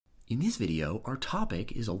In this video, our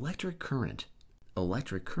topic is electric current.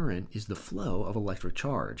 Electric current is the flow of electric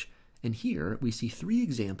charge, and here we see three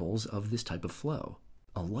examples of this type of flow.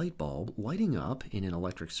 A light bulb lighting up in an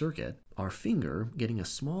electric circuit, our finger getting a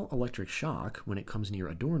small electric shock when it comes near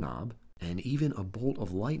a doorknob, and even a bolt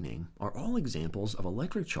of lightning are all examples of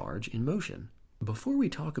electric charge in motion. Before we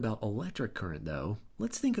talk about electric current though,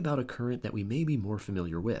 let's think about a current that we may be more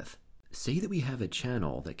familiar with. Say that we have a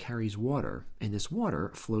channel that carries water, and this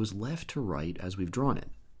water flows left to right as we've drawn it.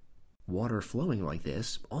 Water flowing like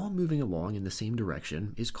this, all moving along in the same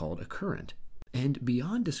direction, is called a current. And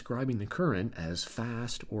beyond describing the current as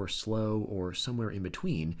fast or slow or somewhere in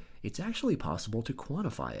between, it's actually possible to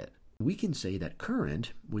quantify it. We can say that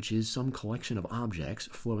current, which is some collection of objects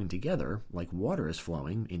flowing together, like water is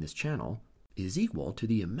flowing in this channel, is equal to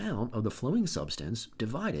the amount of the flowing substance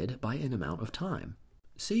divided by an amount of time.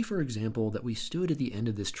 Say, for example, that we stood at the end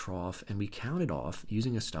of this trough and we counted off,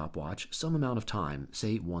 using a stopwatch, some amount of time,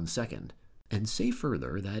 say 1 second. And say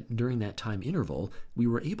further that during that time interval, we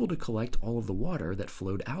were able to collect all of the water that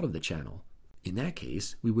flowed out of the channel. In that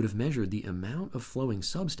case, we would have measured the amount of flowing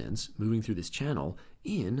substance moving through this channel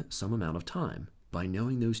in some amount of time. By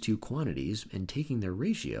knowing those two quantities and taking their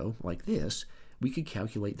ratio, like this, we could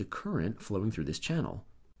calculate the current flowing through this channel.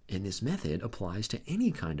 And this method applies to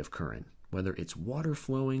any kind of current, whether it's water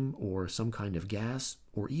flowing or some kind of gas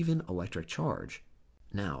or even electric charge.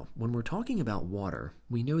 Now, when we're talking about water,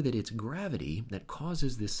 we know that it's gravity that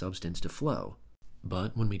causes this substance to flow.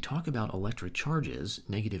 But when we talk about electric charges,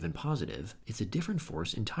 negative and positive, it's a different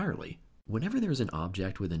force entirely. Whenever there's an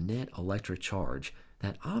object with a net electric charge,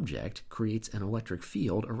 that object creates an electric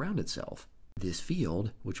field around itself. This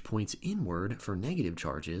field, which points inward for negative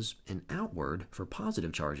charges and outward for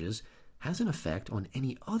positive charges, has an effect on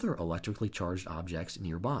any other electrically charged objects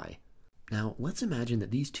nearby. Now, let's imagine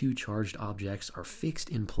that these two charged objects are fixed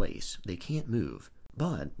in place. They can't move.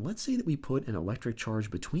 But let's say that we put an electric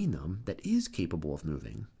charge between them that is capable of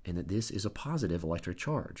moving, and that this is a positive electric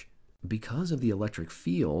charge. Because of the electric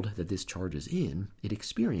field that this charge is in, it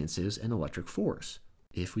experiences an electric force.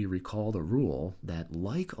 If we recall the rule that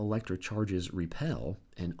like electric charges repel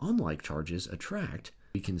and unlike charges attract,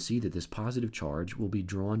 we can see that this positive charge will be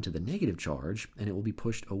drawn to the negative charge and it will be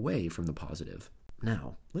pushed away from the positive.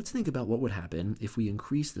 Now, let's think about what would happen if we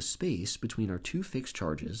increase the space between our two fixed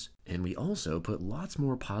charges and we also put lots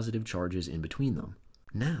more positive charges in between them.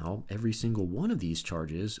 Now, every single one of these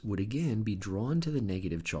charges would again be drawn to the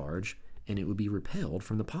negative charge and it would be repelled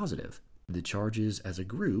from the positive. The charges as a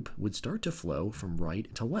group would start to flow from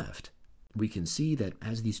right to left. We can see that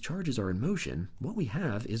as these charges are in motion, what we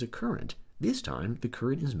have is a current. This time, the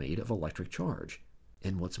current is made of electric charge.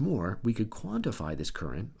 And what's more, we could quantify this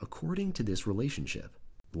current according to this relationship.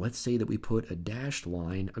 Let's say that we put a dashed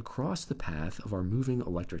line across the path of our moving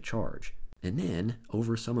electric charge. And then,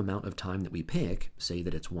 over some amount of time that we pick, say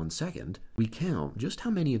that it's 1 second, we count just how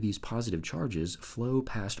many of these positive charges flow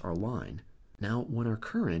past our line. Now, when our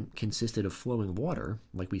current consisted of flowing water,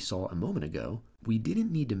 like we saw a moment ago, we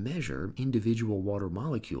didn't need to measure individual water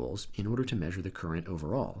molecules in order to measure the current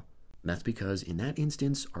overall. That's because in that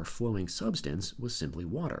instance, our flowing substance was simply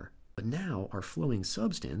water. But now our flowing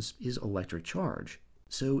substance is electric charge.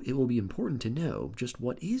 So it will be important to know just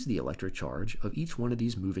what is the electric charge of each one of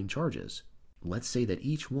these moving charges. Let's say that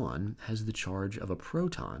each one has the charge of a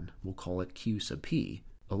proton, we'll call it Q sub p.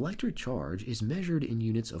 Electric charge is measured in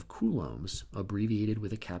units of coulombs, abbreviated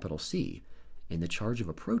with a capital C, and the charge of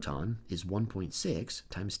a proton is 1.6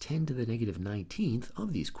 times 10 to the negative 19th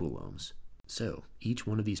of these coulombs. So, each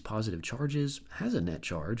one of these positive charges has a net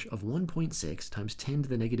charge of 1.6 times 10 to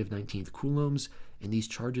the negative 19th coulombs, and these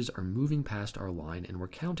charges are moving past our line and we're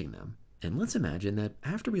counting them. And let's imagine that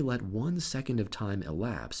after we let 1 second of time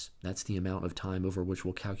elapse, that's the amount of time over which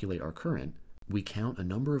we'll calculate our current, we count a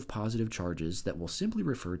number of positive charges that we'll simply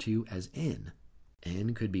refer to as n.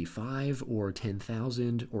 N could be 5 or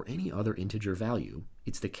 10,000 or any other integer value.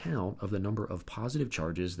 It's the count of the number of positive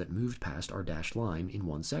charges that moved past our dashed line in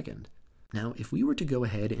 1 second. Now, if we were to go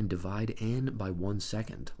ahead and divide n by 1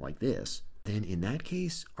 second, like this, then in that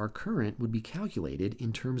case, our current would be calculated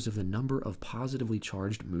in terms of the number of positively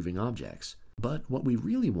charged moving objects. But what we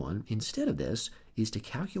really want, instead of this, is to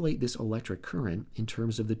calculate this electric current in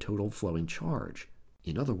terms of the total flowing charge.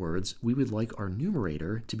 In other words, we would like our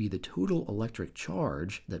numerator to be the total electric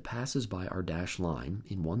charge that passes by our dashed line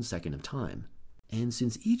in 1 second of time. And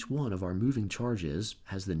since each one of our moving charges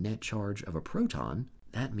has the net charge of a proton,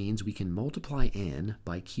 that means we can multiply n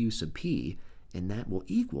by Q sub p, and that will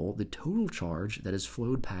equal the total charge that has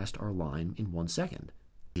flowed past our line in 1 second.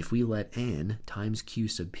 If we let n times Q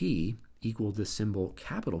sub p equal the symbol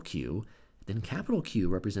capital Q, then capital Q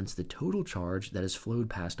represents the total charge that has flowed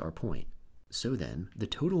past our point. So then, the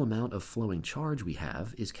total amount of flowing charge we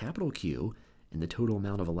have is capital Q, and the total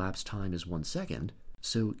amount of elapsed time is 1 second,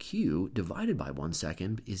 so Q divided by 1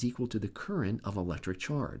 second is equal to the current of electric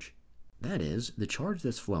charge. That is, the charge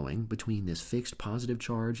that's flowing between this fixed positive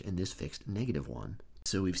charge and this fixed negative one.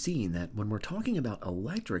 So we've seen that when we're talking about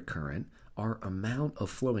electric current, our amount of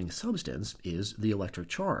flowing substance is the electric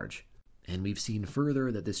charge. And we've seen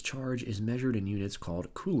further that this charge is measured in units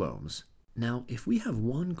called coulombs. Now, if we have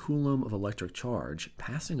 1 coulomb of electric charge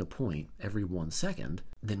passing a point every 1 second,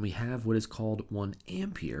 then we have what is called 1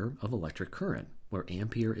 ampere of electric current, where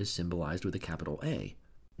ampere is symbolized with a capital A.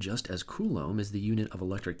 Just as coulomb is the unit of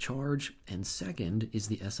electric charge and second is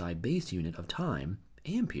the SI base unit of time,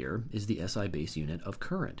 ampere is the SI base unit of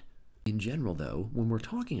current. In general, though, when we're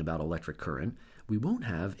talking about electric current, we won't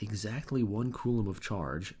have exactly 1 coulomb of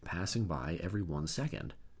charge passing by every 1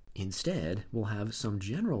 second. Instead, we'll have some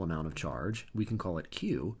general amount of charge, we can call it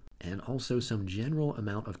Q, and also some general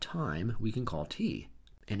amount of time we can call T.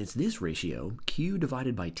 And it's this ratio, Q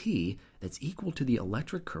divided by T, that's equal to the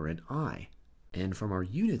electric current I. And from our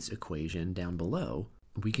units equation down below,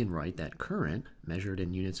 we can write that current, measured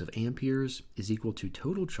in units of amperes, is equal to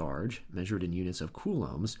total charge, measured in units of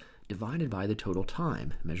coulombs, divided by the total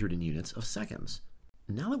time, measured in units of seconds.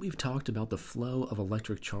 Now that we've talked about the flow of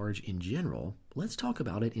electric charge in general, let's talk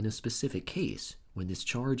about it in a specific case, when this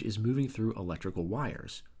charge is moving through electrical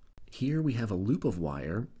wires. Here we have a loop of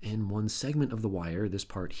wire, and one segment of the wire, this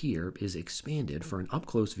part here, is expanded for an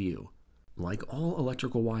up-close view. Like all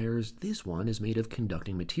electrical wires, this one is made of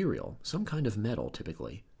conducting material, some kind of metal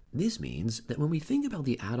typically. This means that when we think about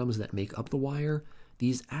the atoms that make up the wire,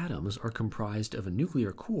 these atoms are comprised of a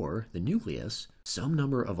nuclear core, the nucleus, some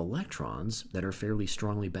number of electrons that are fairly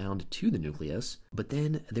strongly bound to the nucleus, but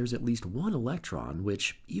then there's at least one electron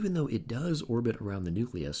which, even though it does orbit around the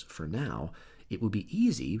nucleus for now, it would be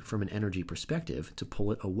easy from an energy perspective to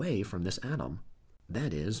pull it away from this atom.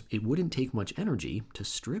 That is, it wouldn't take much energy to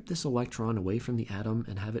strip this electron away from the atom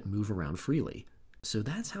and have it move around freely. So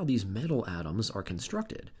that's how these metal atoms are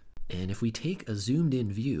constructed. And if we take a zoomed-in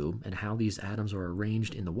view at how these atoms are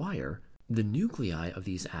arranged in the wire, the nuclei of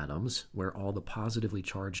these atoms, where all the positively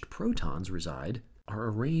charged protons reside, are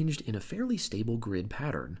arranged in a fairly stable grid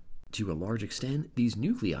pattern. To a large extent, these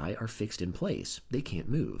nuclei are fixed in place. They can't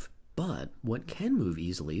move. But what can move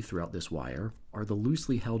easily throughout this wire are the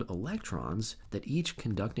loosely held electrons that each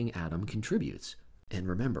conducting atom contributes. And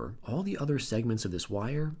remember, all the other segments of this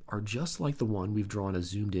wire are just like the one we've drawn a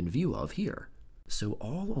zoomed-in view of here. So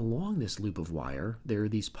all along this loop of wire, there are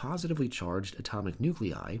these positively charged atomic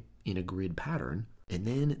nuclei in a grid pattern, and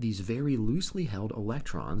then these very loosely held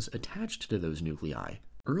electrons attached to those nuclei.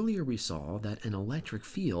 Earlier we saw that an electric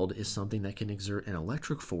field is something that can exert an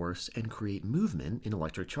electric force and create movement in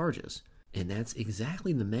electric charges. And that's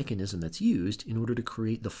exactly the mechanism that's used in order to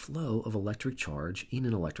create the flow of electric charge in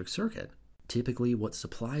an electric circuit. Typically, what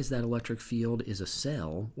supplies that electric field is a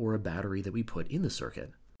cell or a battery that we put in the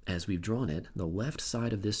circuit. As we've drawn it, the left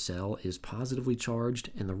side of this cell is positively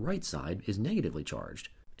charged and the right side is negatively charged.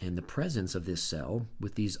 And the presence of this cell,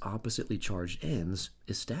 with these oppositely charged ends,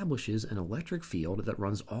 establishes an electric field that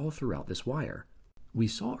runs all throughout this wire. We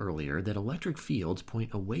saw earlier that electric fields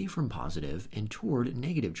point away from positive and toward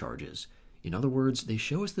negative charges. In other words, they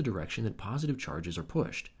show us the direction that positive charges are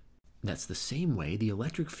pushed. That's the same way the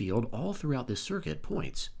electric field all throughout this circuit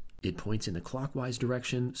points. It points in the clockwise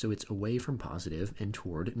direction, so it's away from positive and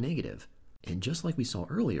toward negative. And just like we saw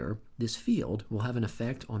earlier, this field will have an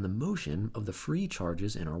effect on the motion of the free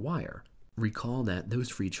charges in our wire. Recall that those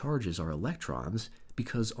free charges are electrons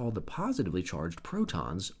because all the positively charged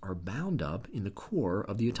protons are bound up in the core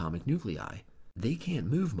of the atomic nuclei. They can't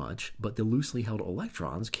move much, but the loosely held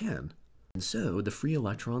electrons can. And so the free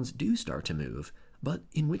electrons do start to move, but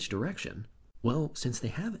in which direction? Well, since they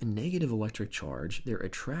have a negative electric charge, they're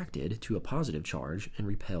attracted to a positive charge and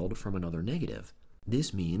repelled from another negative.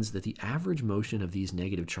 This means that the average motion of these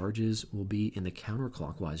negative charges will be in the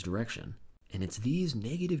counterclockwise direction. And it's these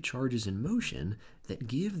negative charges in motion that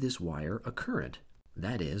give this wire a current.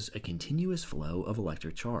 That is, a continuous flow of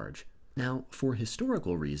electric charge. Now, for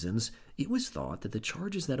historical reasons, it was thought that the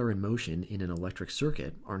charges that are in motion in an electric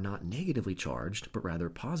circuit are not negatively charged, but rather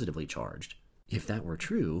positively charged. If that were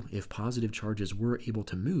true, if positive charges were able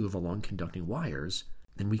to move along conducting wires,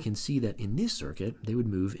 then we can see that in this circuit, they would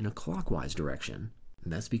move in a clockwise direction.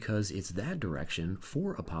 And that's because it's that direction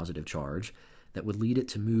for a positive charge that would lead it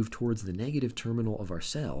to move towards the negative terminal of our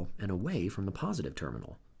cell and away from the positive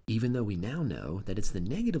terminal. Even though we now know that it's the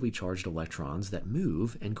negatively charged electrons that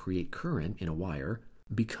move and create current in a wire,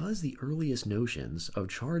 Because the earliest notions of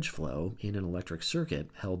charge flow in an electric circuit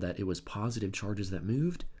held that it was positive charges that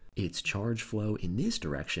moved, it's charge flow in this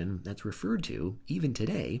direction that's referred to, even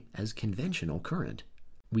today, as conventional current.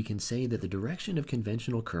 We can say that the direction of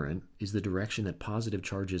conventional current is the direction that positive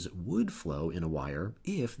charges would flow in a wire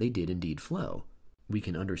if they did indeed flow. We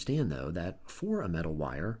can understand, though, that for a metal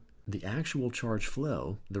wire, the actual charge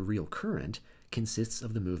flow, the real current, consists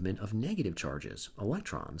of the movement of negative charges,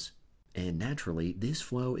 electrons. And naturally, this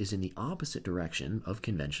flow is in the opposite direction of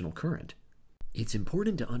conventional current. It's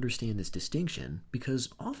important to understand this distinction because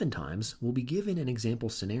oftentimes we'll be given an example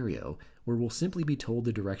scenario where we'll simply be told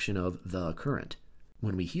the direction of the current.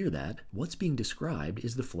 When we hear that, what's being described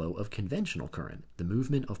is the flow of conventional current, the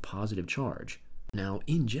movement of positive charge. Now,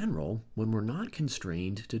 in general, when we're not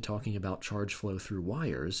constrained to talking about charge flow through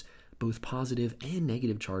wires, both positive and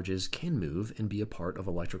negative charges can move and be a part of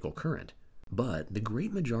electrical current. But the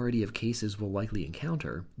great majority of cases we'll likely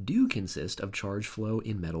encounter do consist of charge flow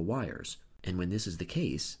in metal wires. And when this is the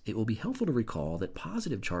case, it will be helpful to recall that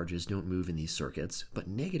positive charges don't move in these circuits, but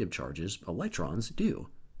negative charges, electrons, do.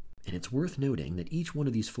 And it's worth noting that each one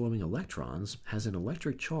of these flowing electrons has an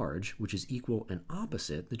electric charge which is equal and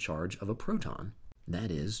opposite the charge of a proton.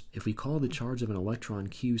 That is, if we call the charge of an electron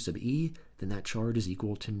Q sub e, then that charge is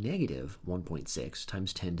equal to negative 1.6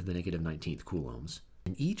 times 10 to the negative 19th coulombs.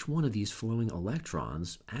 And each one of these flowing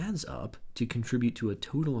electrons adds up to contribute to a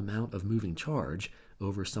total amount of moving charge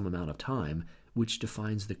over some amount of time, which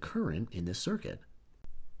defines the current in this circuit.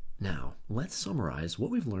 Now, let's summarize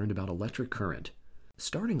what we've learned about electric current.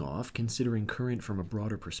 Starting off, considering current from a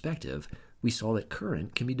broader perspective, we saw that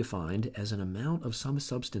current can be defined as an amount of some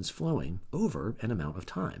substance flowing over an amount of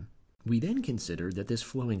time. We then considered that this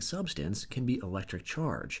flowing substance can be electric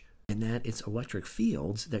charge, and that it's electric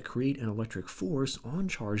fields that create an electric force on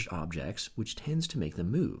charged objects which tends to make them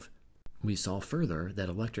move. We saw further that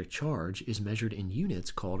electric charge is measured in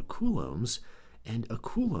units called coulombs, and a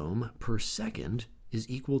coulomb per second is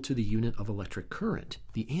equal to the unit of electric current,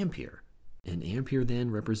 the ampere. An ampere then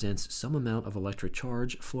represents some amount of electric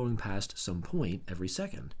charge flowing past some point every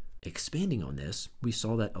second. Expanding on this, we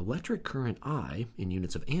saw that electric current I, in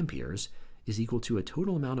units of amperes, is equal to a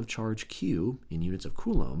total amount of charge Q, in units of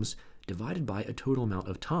coulombs, divided by a total amount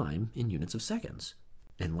of time in units of seconds.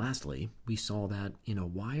 And lastly, we saw that in a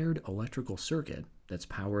wired electrical circuit that's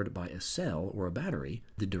powered by a cell or a battery,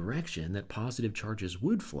 the direction that positive charges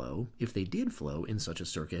would flow, if they did flow in such a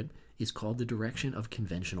circuit, is called the direction of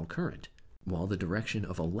conventional current. While the direction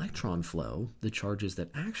of electron flow, the charges that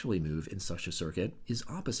actually move in such a circuit, is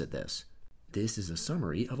opposite this. This is a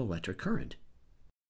summary of electric current.